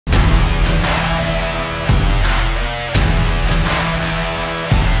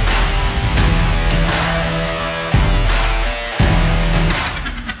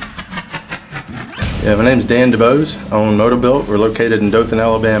Yeah, my name's DuBose. I own Motobilt. We're located in Dothan,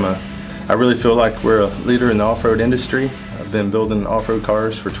 Alabama. I really feel like we're a leader in the off-road industry. I've been building off-road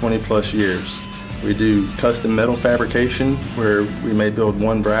cars for 20 plus years. We do custom metal fabrication where we may build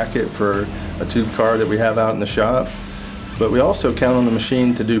one bracket for a tube car that we have out in the shop. But we also count on the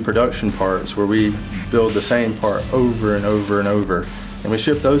machine to do production parts where we build the same part over and over and over. And we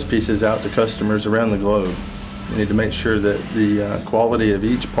ship those pieces out to customers around the globe. We need to make sure that the quality of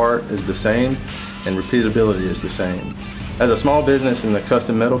each part is the same and repeatability is the same. As a small business in the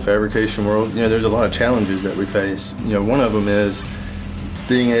custom metal fabrication world, there's a lot of challenges that we face. One of them is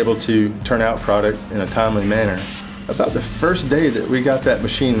being able to turn out product in a timely manner. About the first day that we got that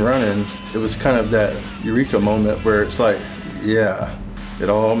machine running, it was kind of that eureka moment where it's like, yeah, it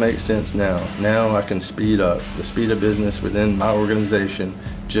all makes sense now. Now I can speed up. The speed of business within my organization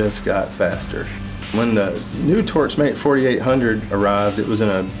just got faster. When the new Torchmate 4800 arrived, it was in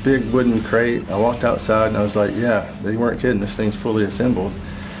a big wooden crate. I walked outside and I was like, yeah, they weren't kidding, this thing's fully assembled.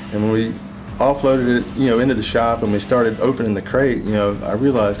 And when we offloaded it, into the shop and we started opening the crate, I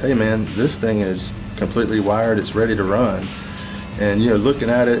realized, hey man, this thing is completely wired, it's ready to run. And looking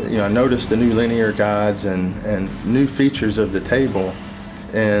at it, I noticed the new linear guides and new features of the table.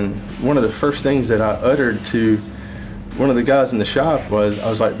 And one of the first things that I uttered to one of the guys in the shop was, I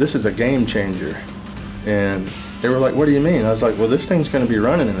was like, this is a game changer. And they were like, what do you mean? I was like, well, this thing's going to be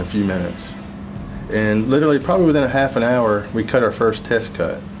running in a few minutes. And literally, probably within a half an hour, we cut our first test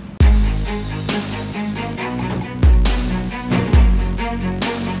cut.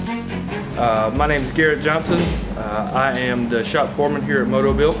 My name is Garrett Johnson. I am the shop foreman here at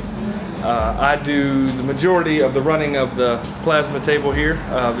Motobilt. I do the majority of the running of the plasma table here,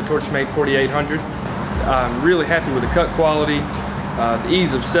 the Torchmate 4800. I'm really happy with the cut quality, the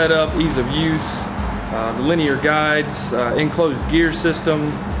ease of setup, ease of use, the linear guides, enclosed gear system,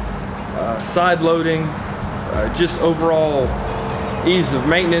 side loading, just overall ease of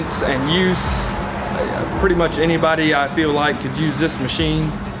maintenance and use. Pretty much anybody I feel like could use this machine.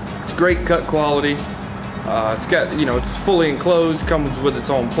 It's great cut quality. It's got, it's fully enclosed, comes with its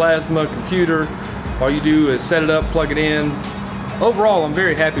own plasma computer. All you do is set it up, plug it in. Overall, I'm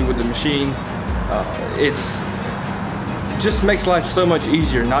very happy with the machine. It just makes life so much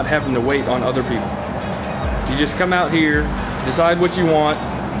easier not having to wait on other people. You just come out here, decide what you want,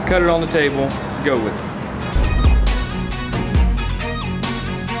 cut it on the table, go with it.